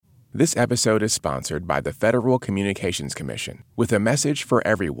This episode is sponsored by the Federal Communications Commission, with a message for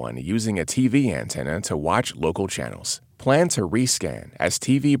everyone using a TV antenna to watch local channels. Plan to rescan as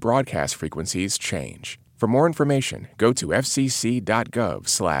TV broadcast frequencies change. For more information, go to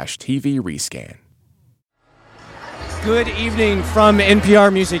fcc.gov/TV rescan. Good evening from NPR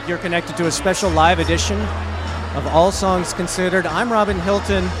Music. You're connected to a special live edition of All Songs Considered. I'm Robin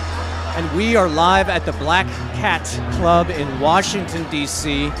Hilton, and we are live at the Black Cat Club in Washington,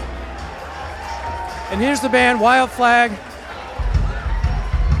 D.C. And here's the band, Wild Flag.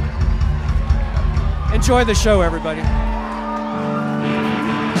 Enjoy the show, everybody.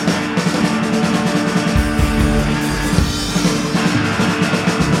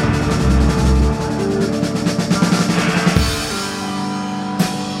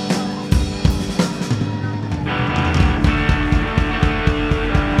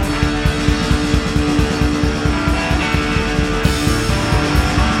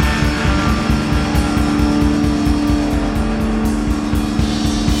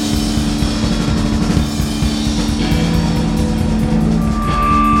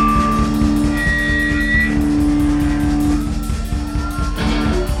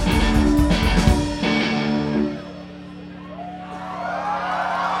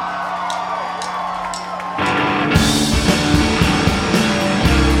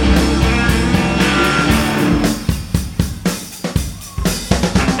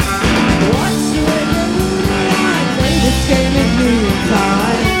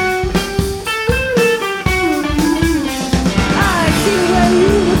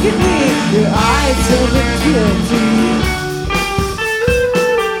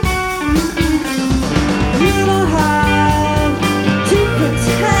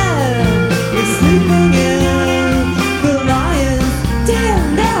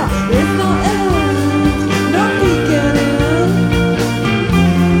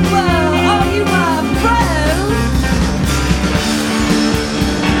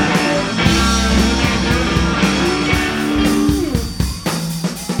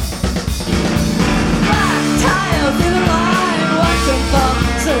 Time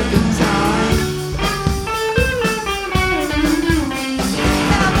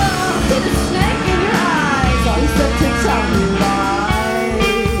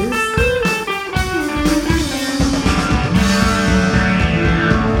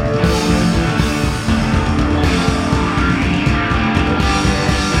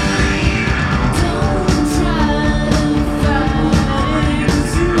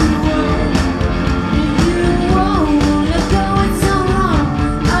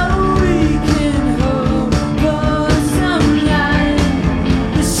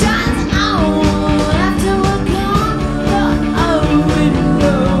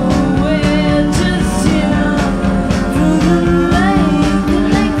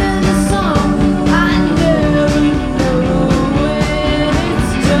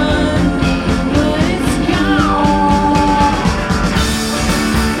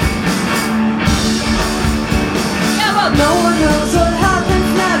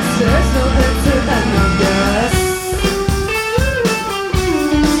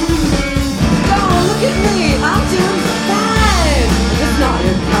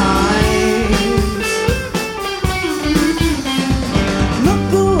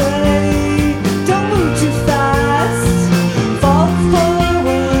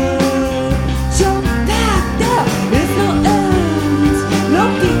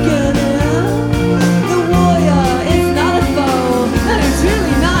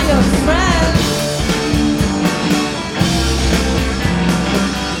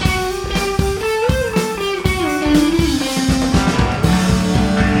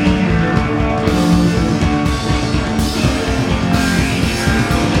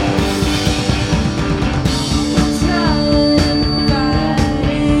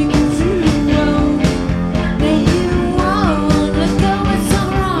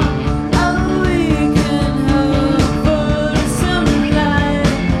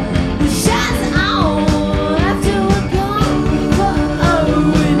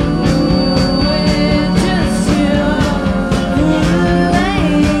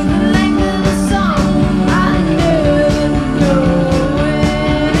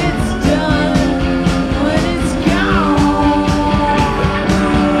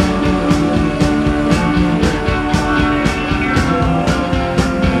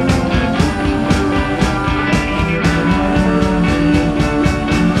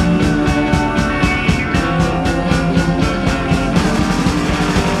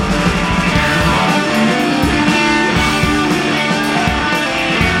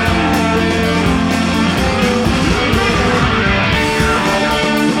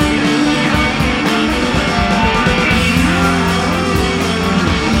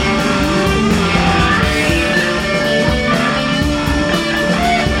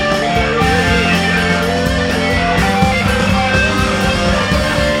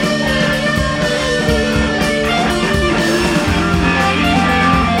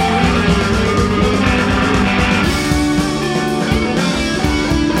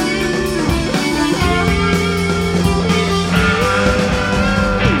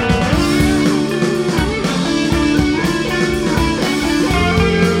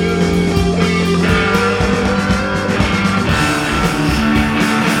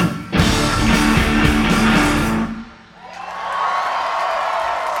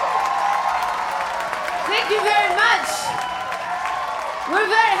Thank you very much. We're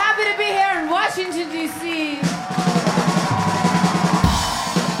very happy to be here in Washington, D.C.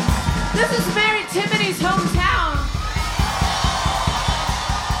 This is Mary Timony's hometown.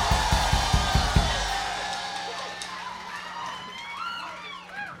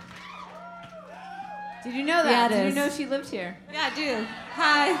 Did you know that? Yeah, Did you know she lived here? Yeah, I do.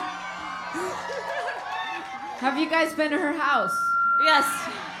 Hi. Have you guys been to her house? Yes.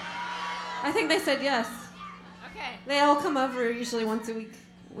 I think they said yes. Okay. They all come over usually once a week.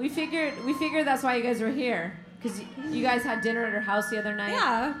 We figured that's why you guys were here. Because you guys had dinner at her house the other night?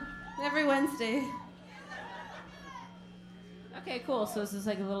 Yeah, every Wednesday. Okay, cool. So this is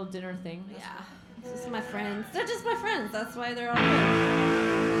like a little dinner thing. Yeah, this is my friends. They're just my friends. That's why they're all here.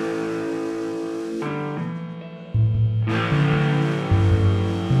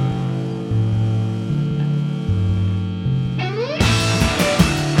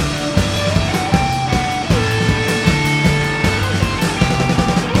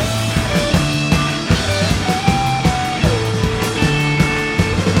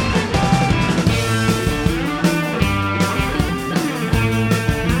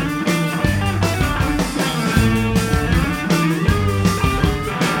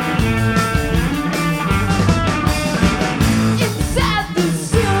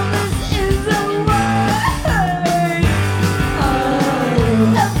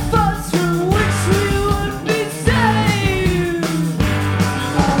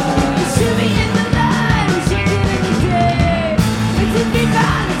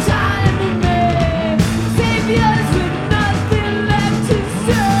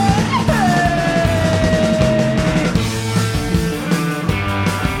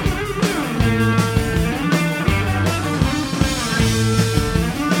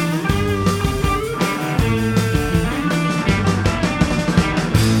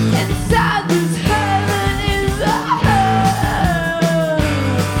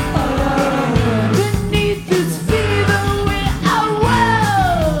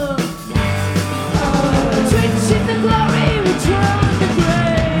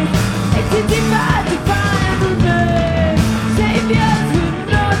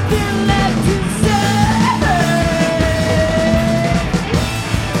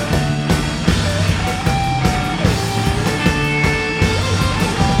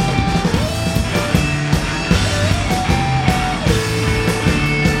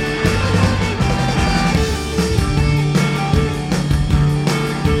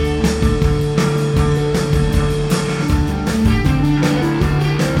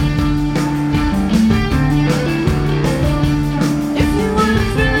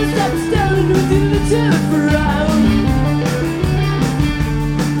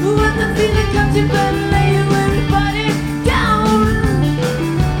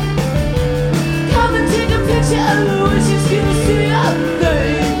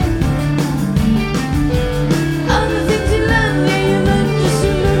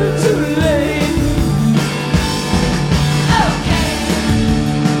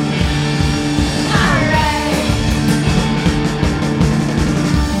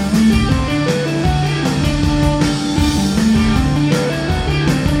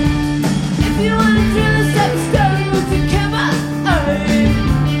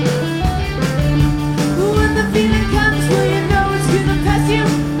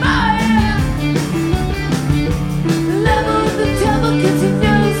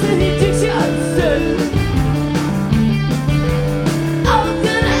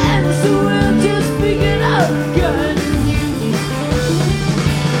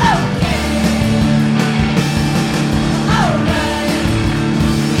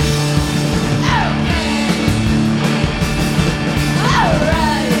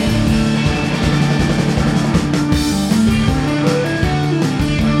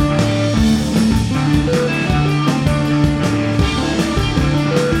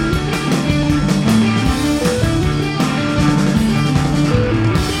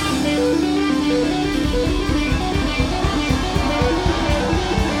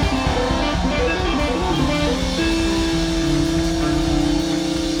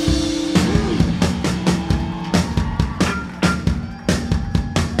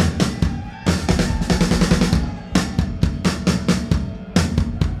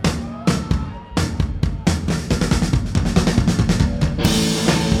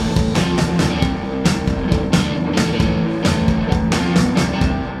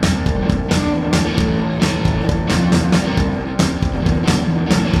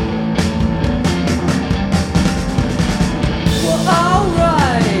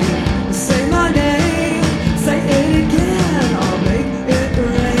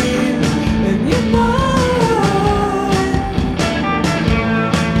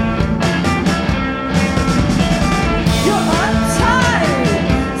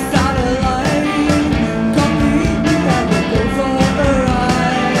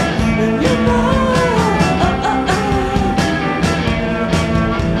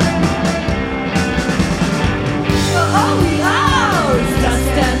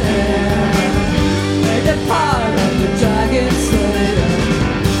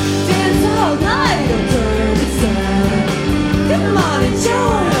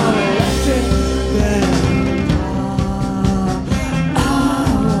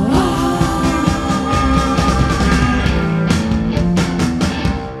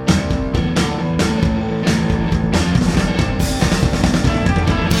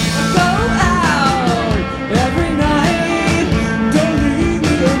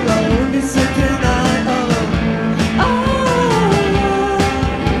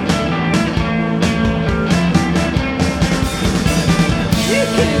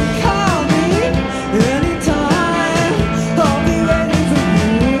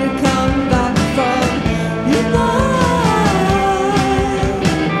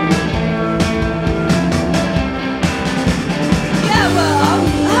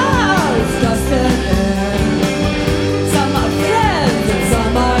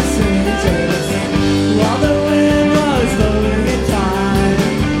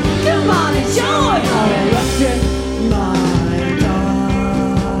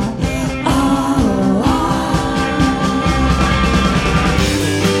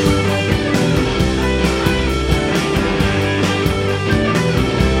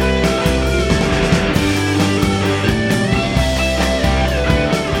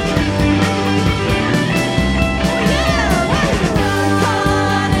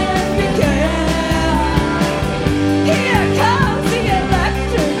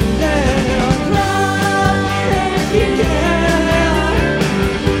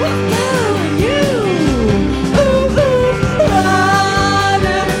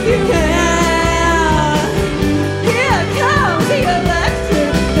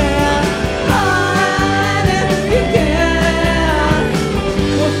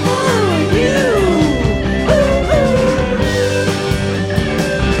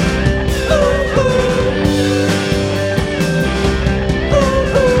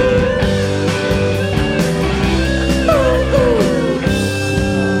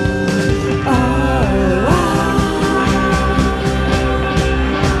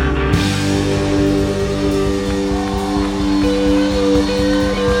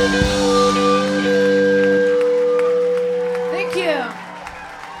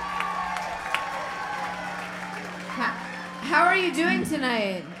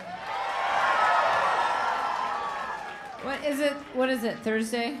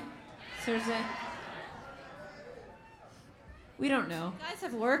 Thursday? Thursday? We don't know. You guys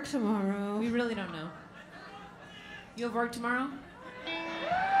have work tomorrow. We really don't know. You have work tomorrow?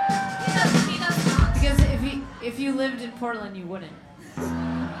 He does not. Because if you lived in Portland, you wouldn't.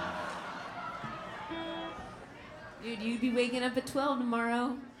 Dude, you'd be waking up at 12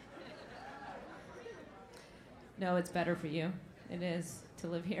 tomorrow. No, it's better for you. It is to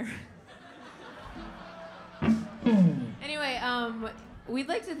live here. Anyway, we'd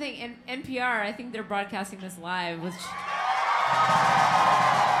like to thank NPR. I think they're broadcasting this live, which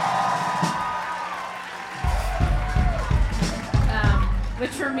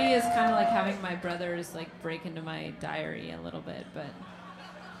for me is kind of like having my brothers like break into my diary a little bit. But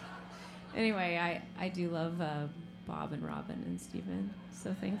anyway, I do love Bob and Robin and Steven.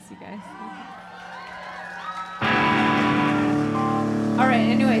 So thanks, you guys. All right,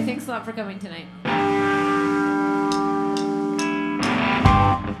 anyway, thanks a lot for coming tonight.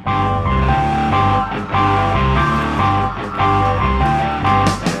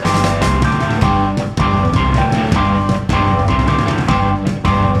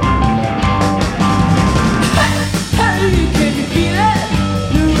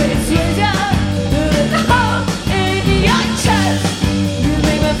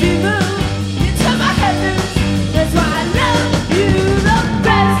 That's why I love you the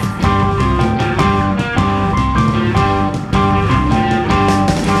best.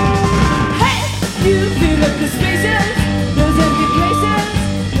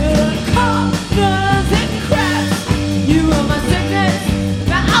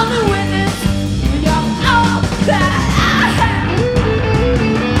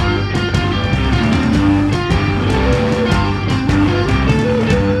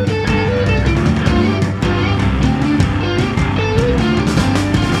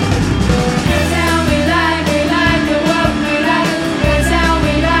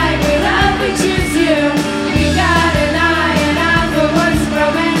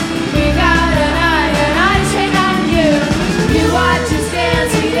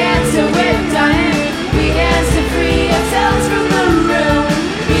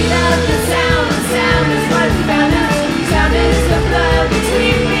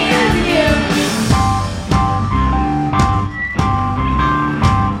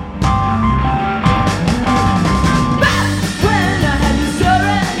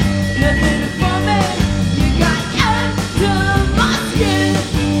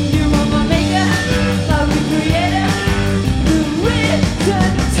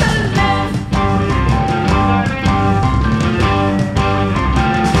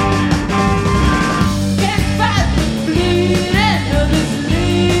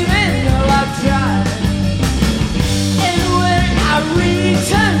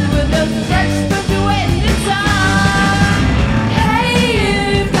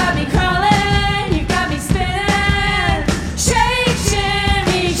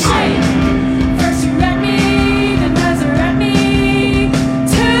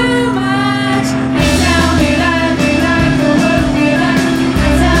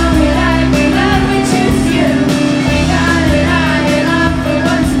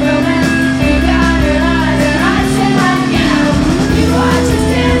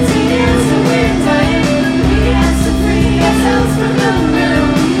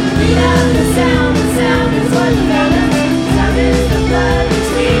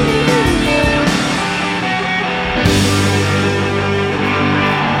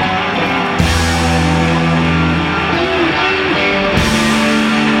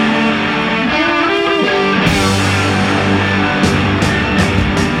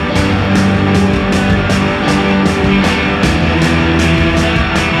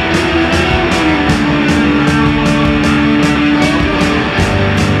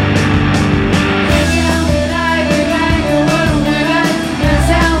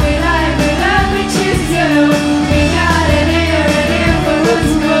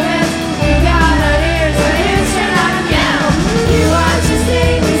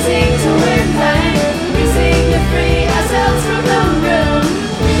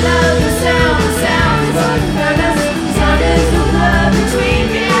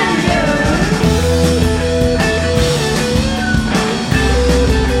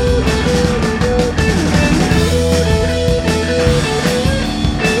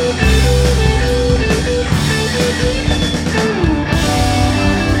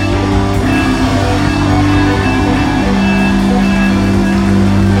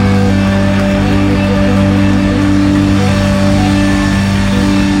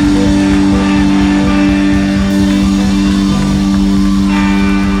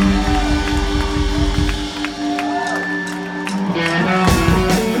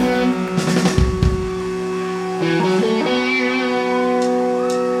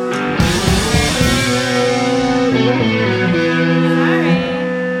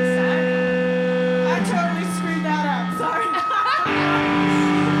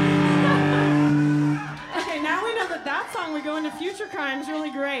 the future crime's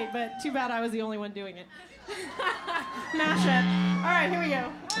really great, but too bad I was the only one doing it. Mash it. All right, here we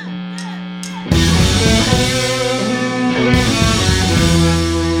go.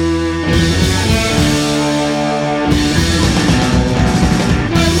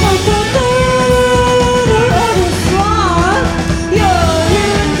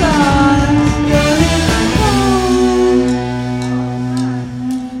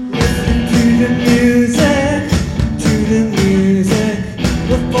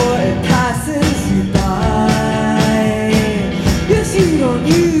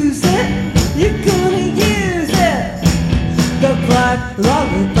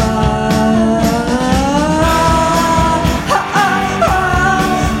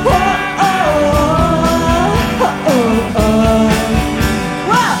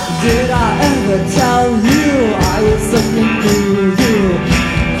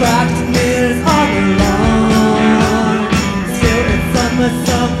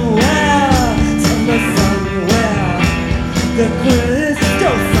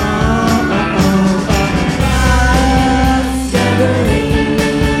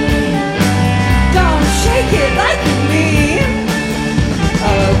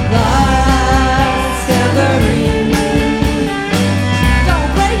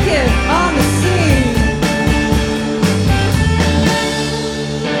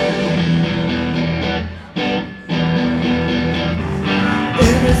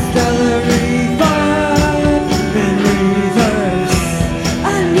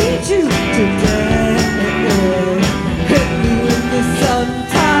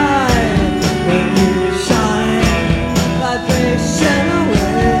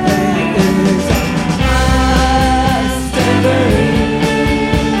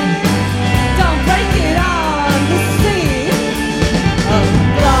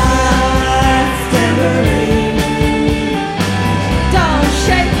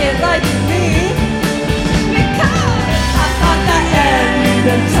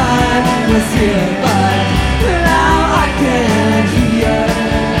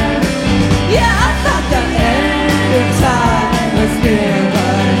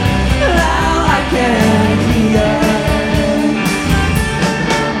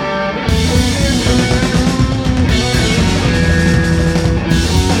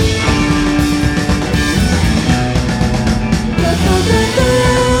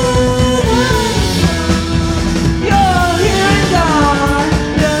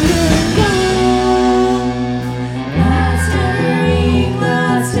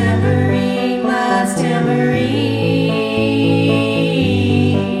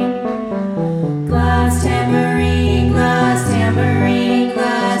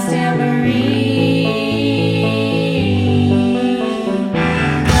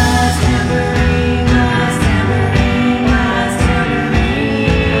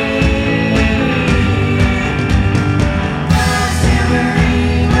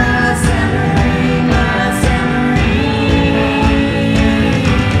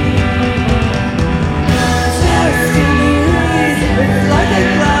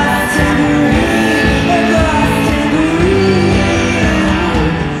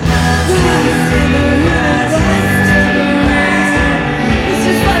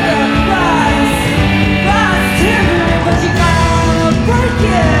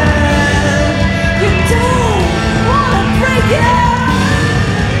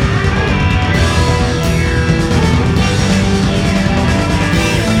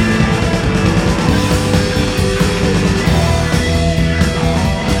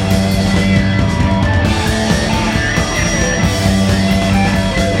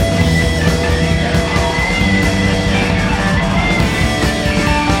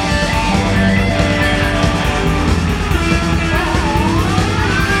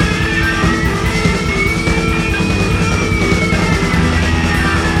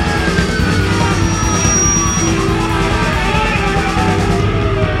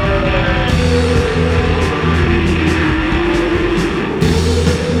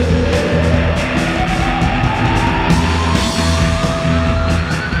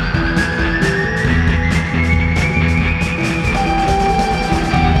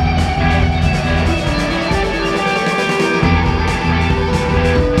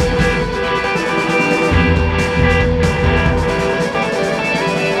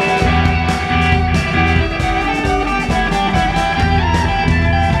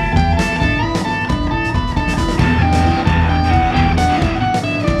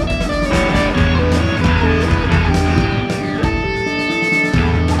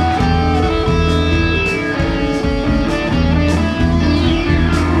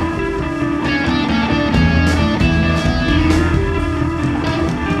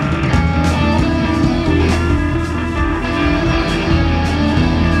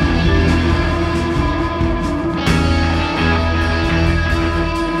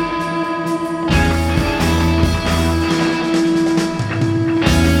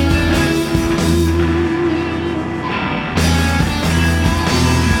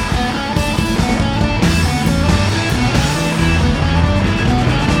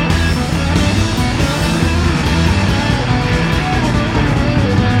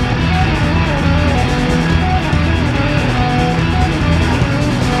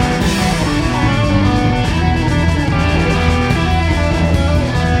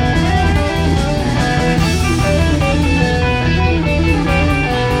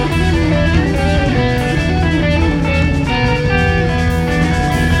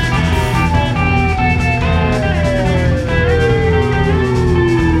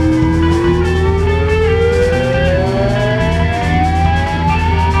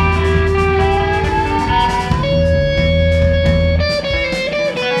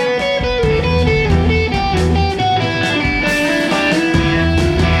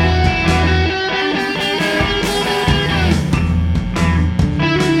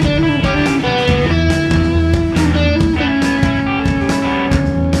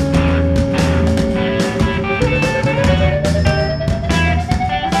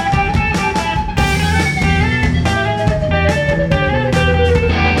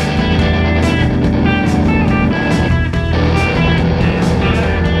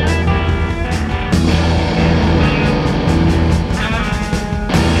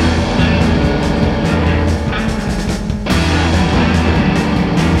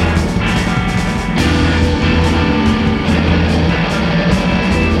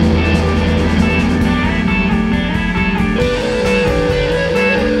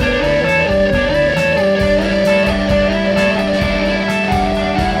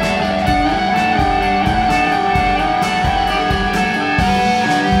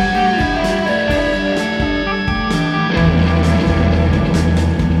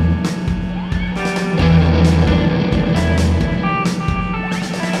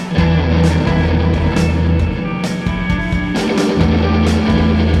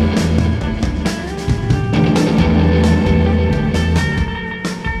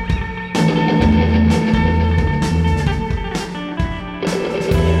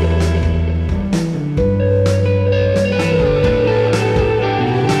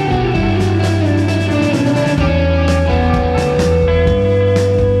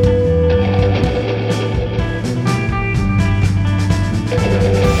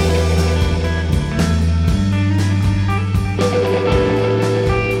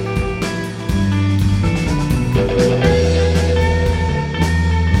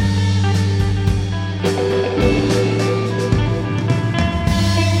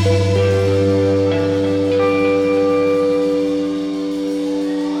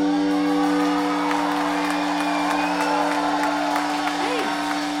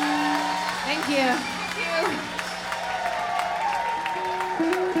 you.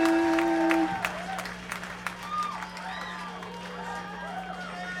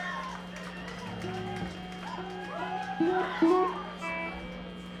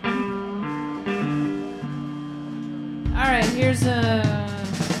 All right, here's a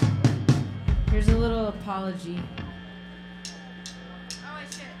little apology.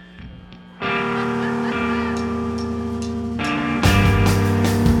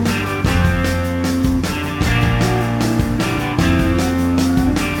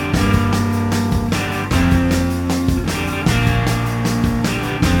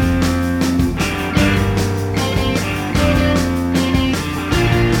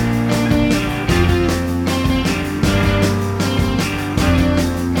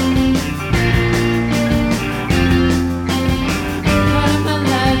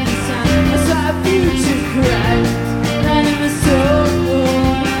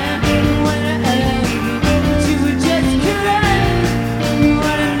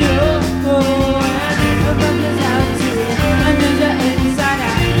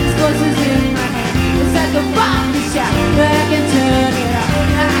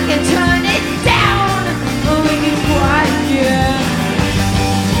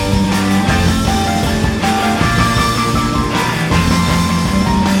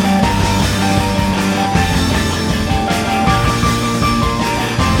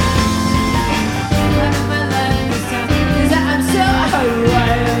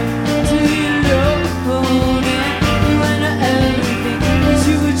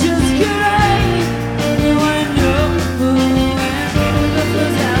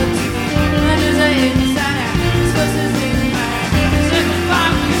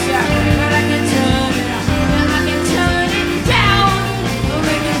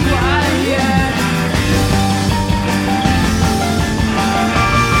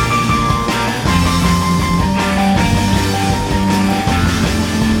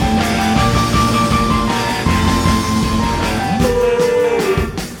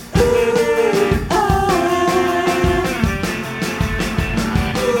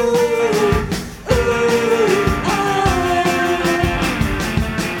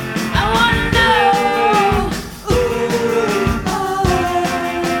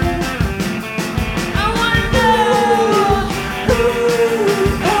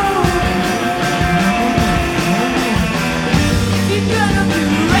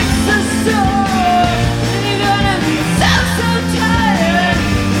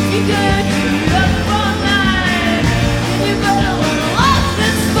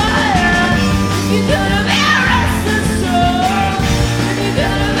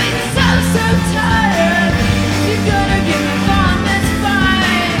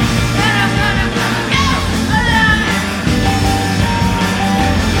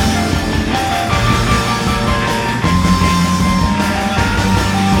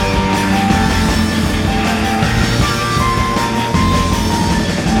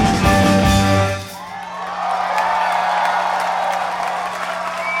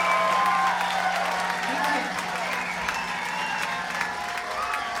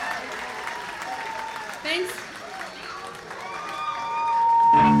 Thanks.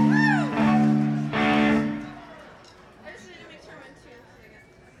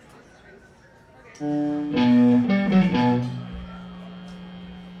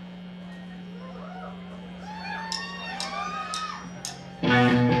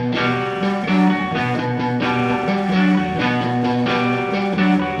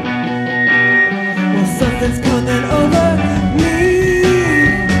 Something's coming over me.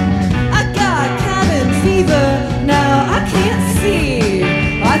 I got cabin fever, now I can't see.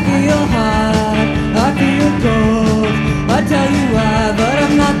 I feel hot, I feel cold. I tell you why, but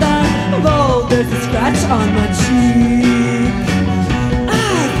I'm not that bold. There's a scratch on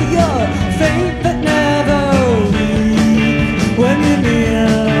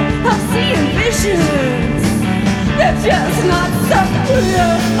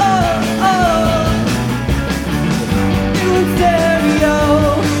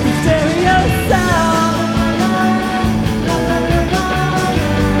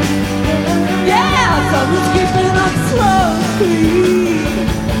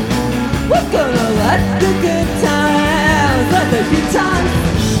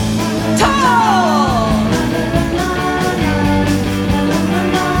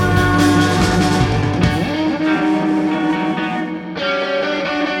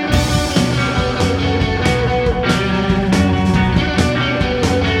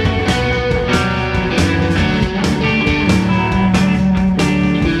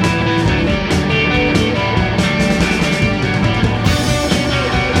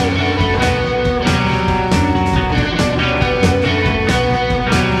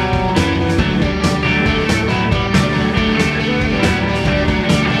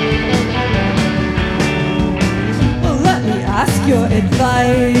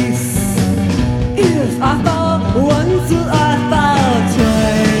twice. If I fall once, will I fall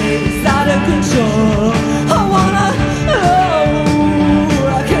twice? Out of control. I wanna know.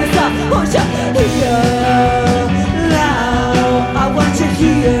 I can't stop. Want you here now. I want you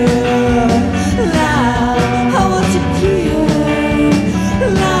here now. I want you here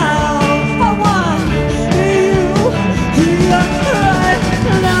now. I want you here right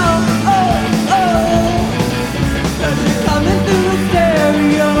now. Oh, oh. Coming through the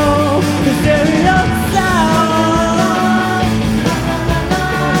stereo sound.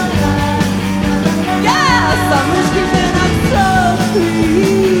 Yeah, summer's creeping up slowly.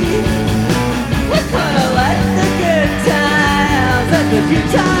 We're gonna let the good times, let the good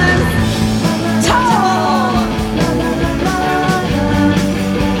times talk.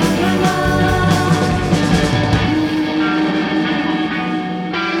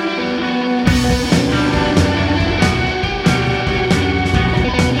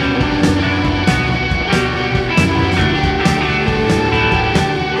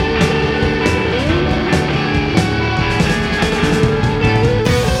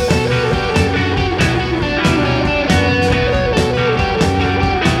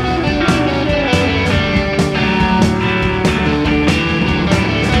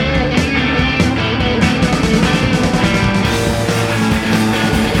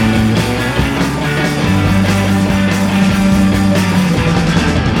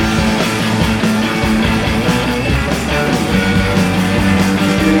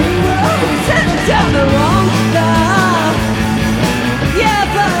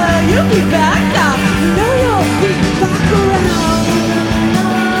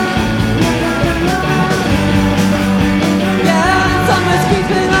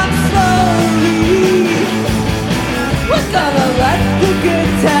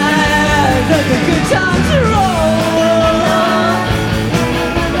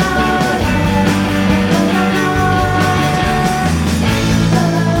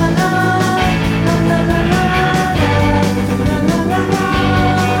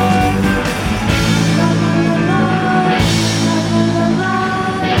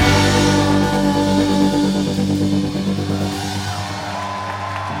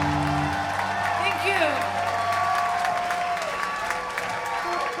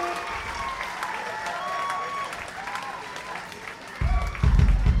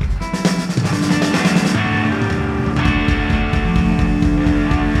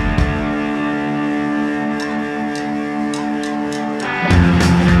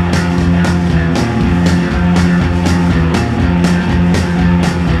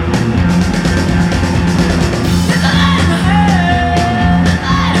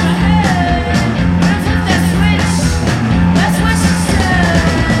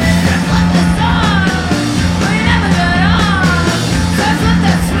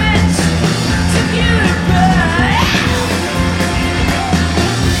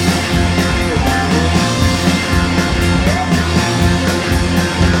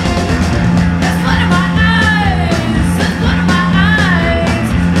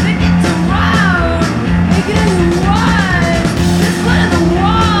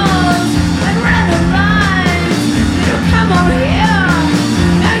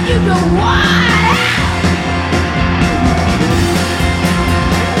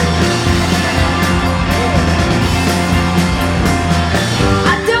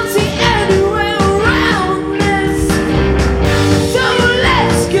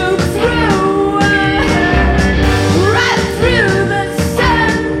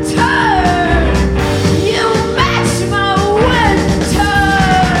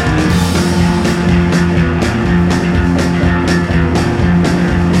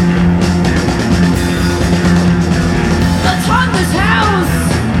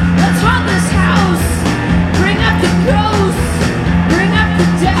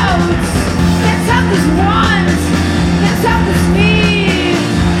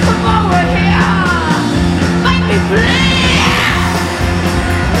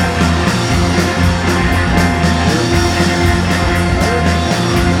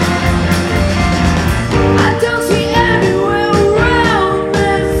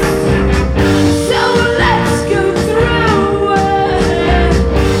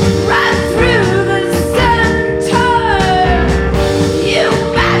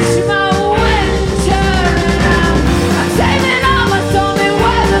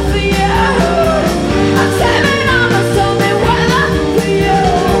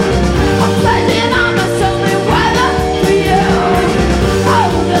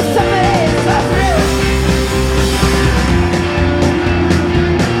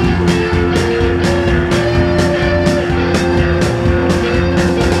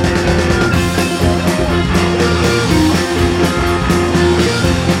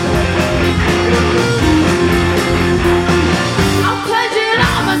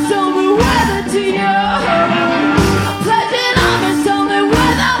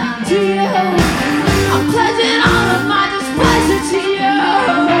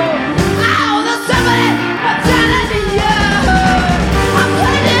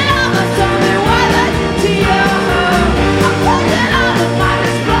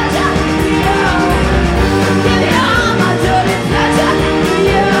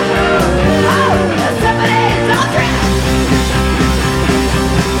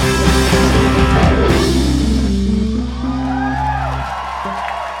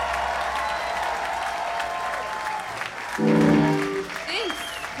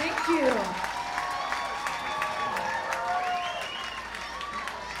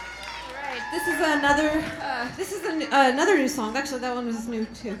 new songs. Actually, that one was new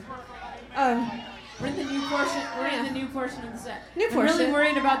too. We're in the new portion. We're in the new portion of the set. New I'm portion. really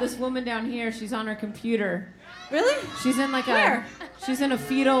worried about this woman down here. She's on her computer. Really? She's in like Where? She's in a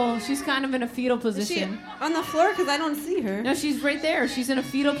fetal. She's kind of in a fetal Is she position. on the floor? Because I don't see her. No, she's right there. She's in a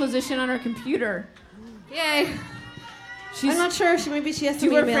fetal position on her computer. Yay. She's. I'm not sure. Maybe she has Do to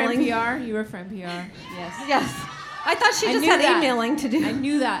you be work for emailing. NPR? You work for NPR. Yes. Yes. I thought she I just knew had that. emailing to do. I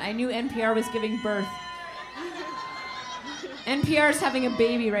knew that. I knew NPR was giving birth. NPR's having a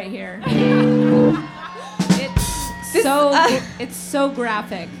baby right here. It's so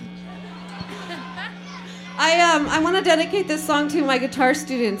graphic. I want to dedicate this song to my guitar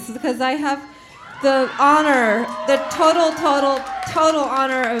students because I have the honor, the total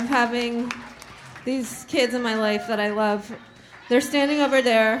honor of having these kids in my life that I love. They're standing over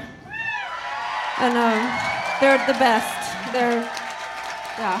there, and they're the best.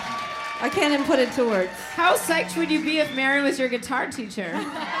 I can't even put it to words. How psyched would you be if Mary was your guitar teacher?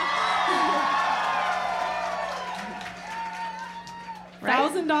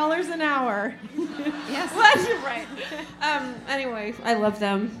 $1,000 an hour. Yes. What? Right. Anyway, I love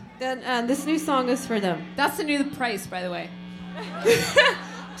them. Then this new song is for them. That's the new price, by the way.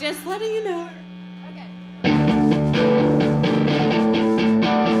 Just letting you know.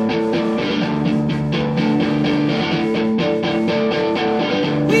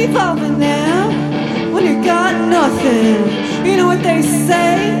 We've all been there when you got nothing. You know what they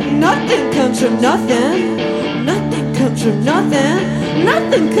say? Nothing comes from nothing. Nothing comes from nothing.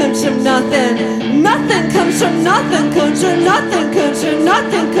 Nothing comes from nothing. Nothing comes from nothing. Comes from nothing. Comes from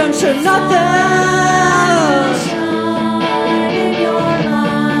nothing. Comes from nothing.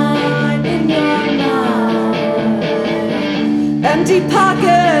 Empty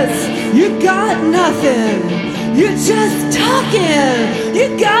pockets. You got nothing. You're just talking.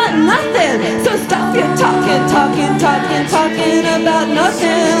 You got nothing. So stop your talking about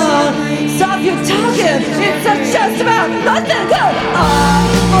nothing. Stop your talking. It's just about nothing. 'Cause I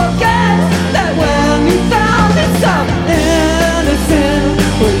forget that when you found me so innocent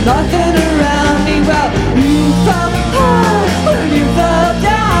with nothing around me, well, you felt high when you fell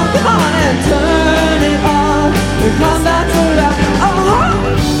down. Come on and turn it on and come back around.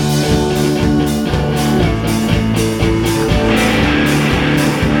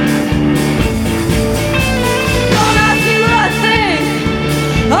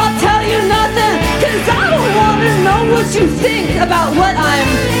 I'll tell you nothing, 'cause I don't want to know what you think about what I'm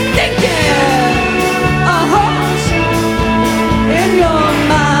thinking. In your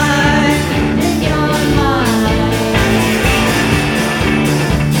mind. In your mind.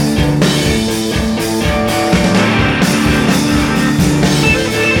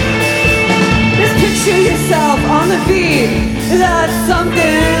 Just picture yourself on the beat. That's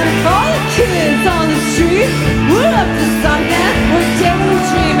something. All the kids on the street, we're up to something. We're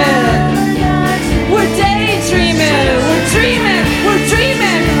daydreaming. We're daydreaming. We're dreaming. We're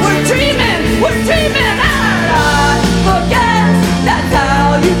dreaming. We're dreaming. We're dreaming. And I forget that's how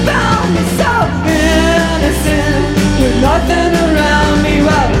you found me so innocent with nothing around me.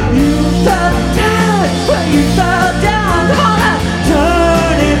 Well, you fell down when you fell down. Come on now,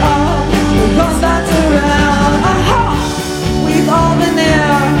 turn it off. It comes back around. We've all been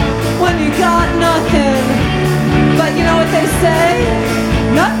there when you got nothing. But you know what they say?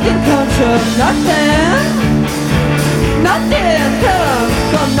 Nothing comes from nothing. Nothing comes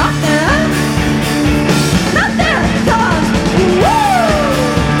from nothing. Nothing comes. Woo!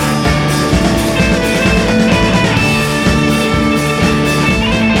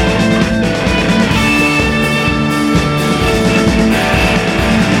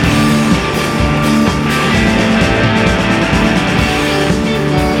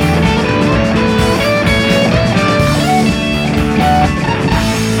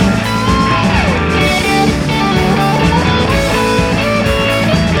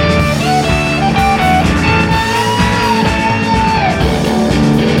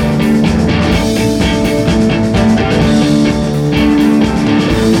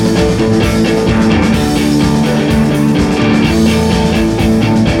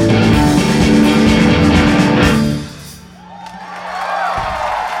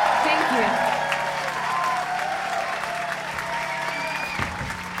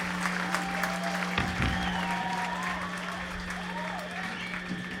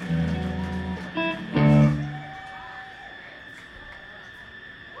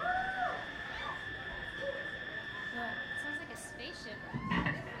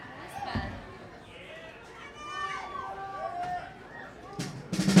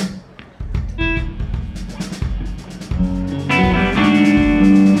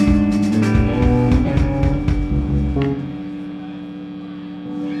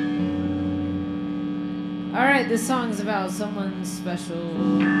 All right, this song's about someone special.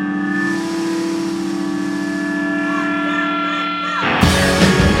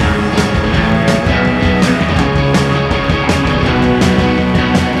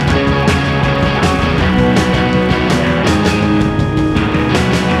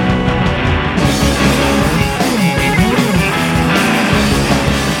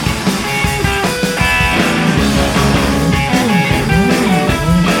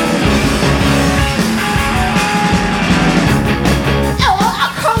 Oh, I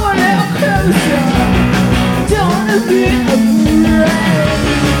call a little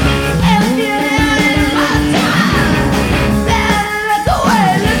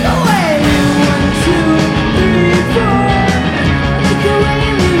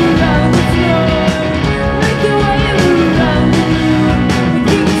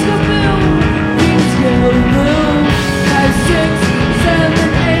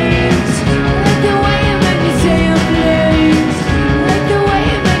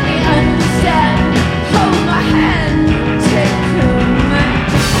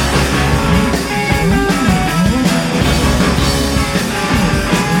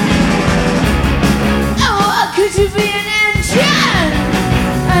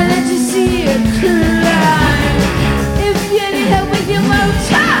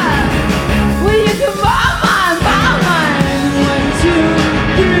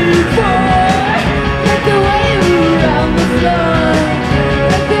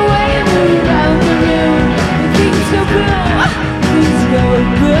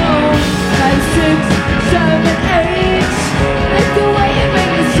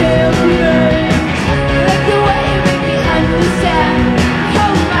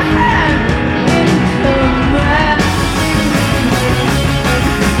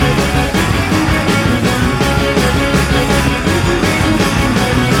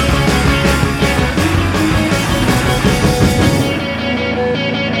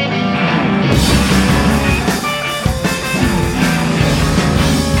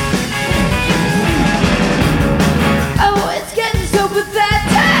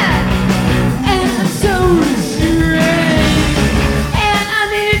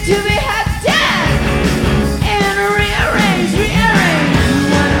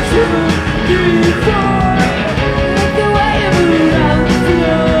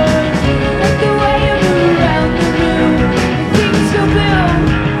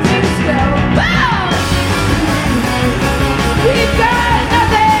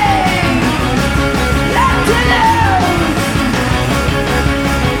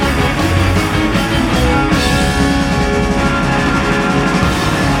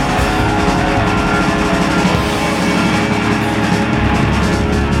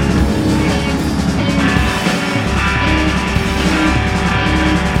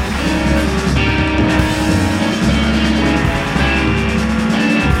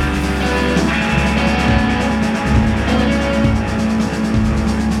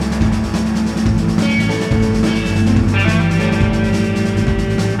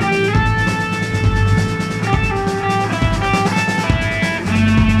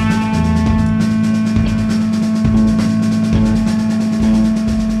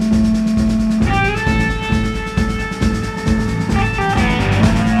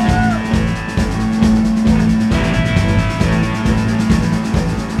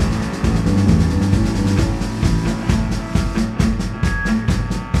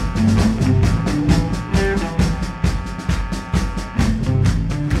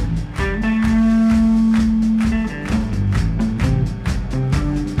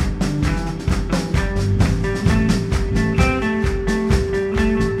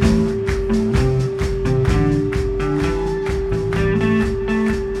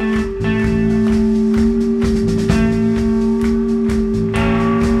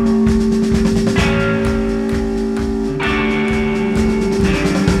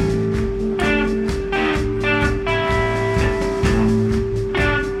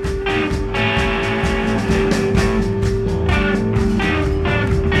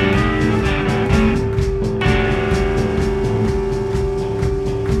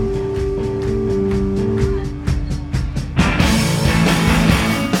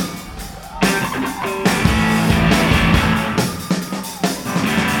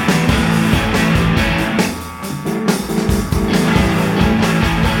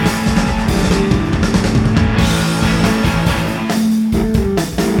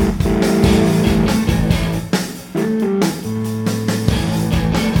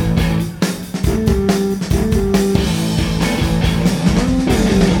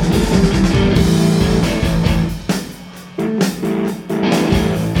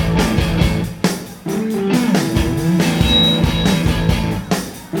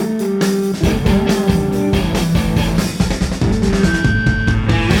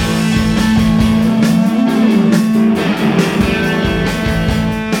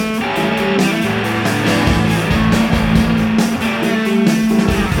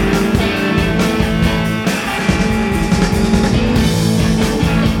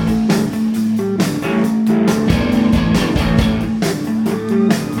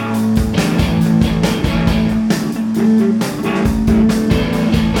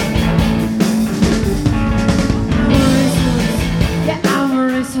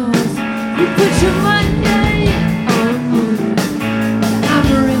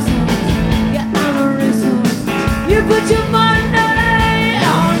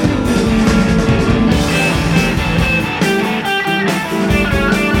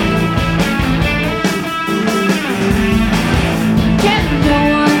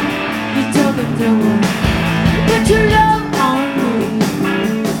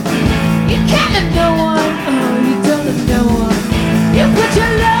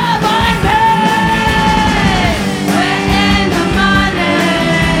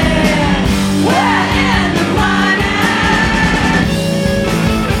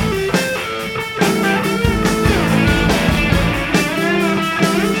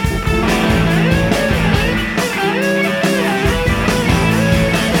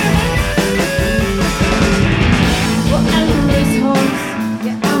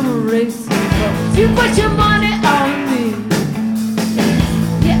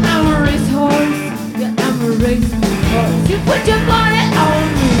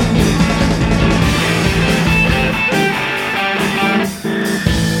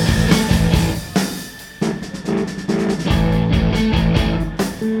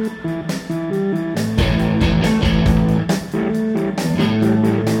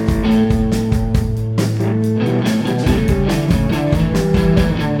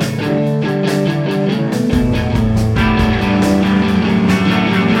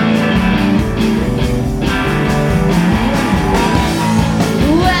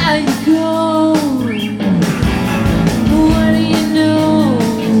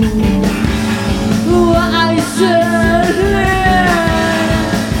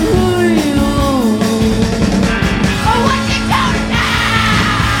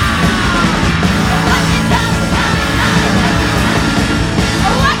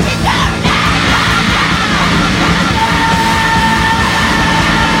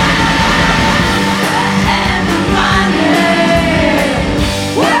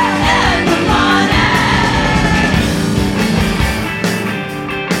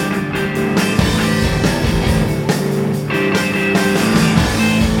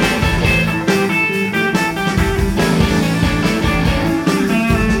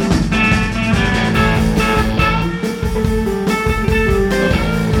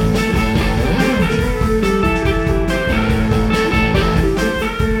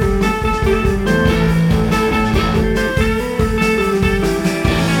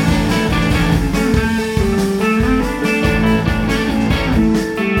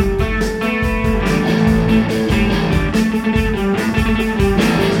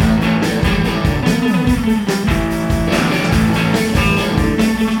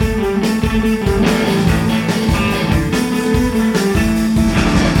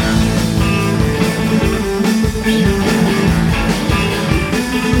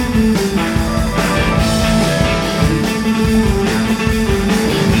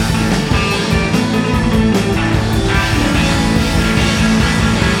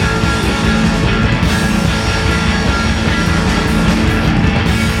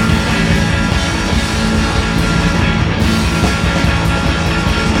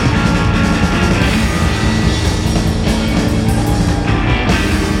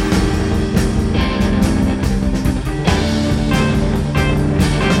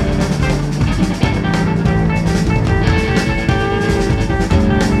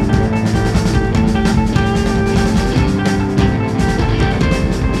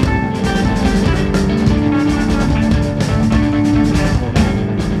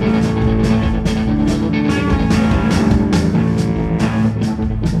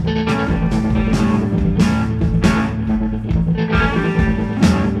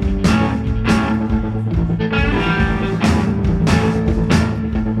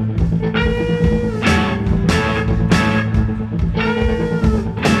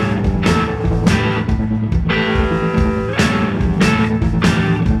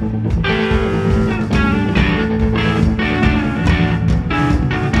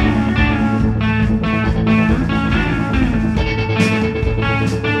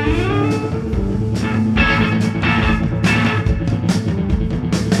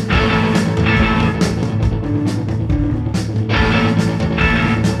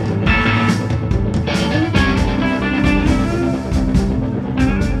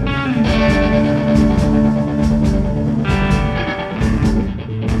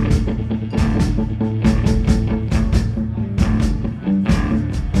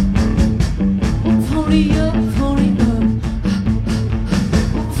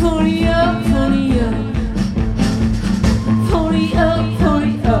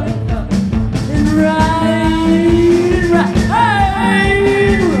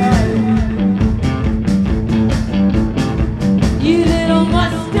little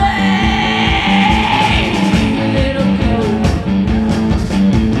Mustang, you little goat,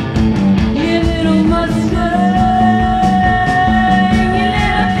 you little Mustang, you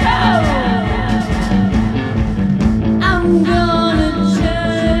little goat. I'm gonna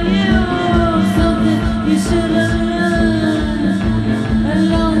tell you something you should have learned a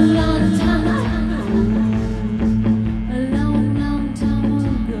long, long time ago. A long, long time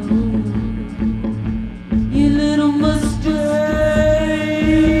ago. You little Mustang,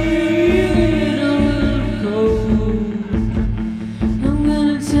 you little goat. I'm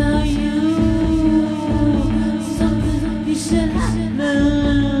gonna tell you something you should have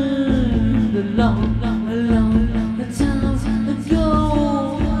learned a long, long, long time ago.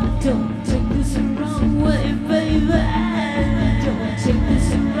 Don't take this the wrong way, baby. Don't take this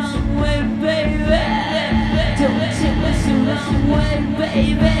the wrong way, baby. Don't take this the wrong way,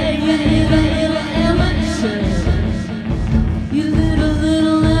 baby. You little amateur. You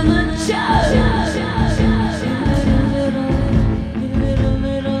little amateur.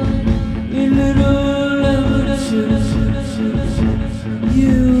 You little amateur.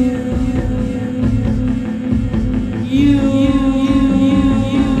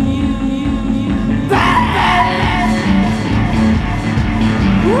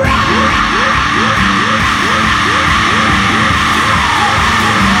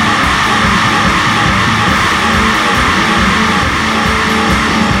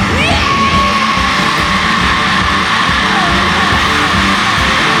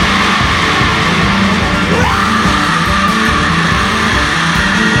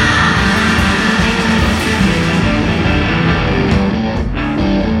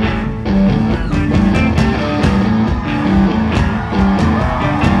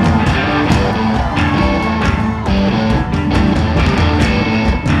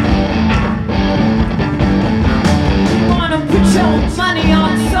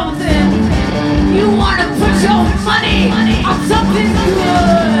 You wanna put your money on something good.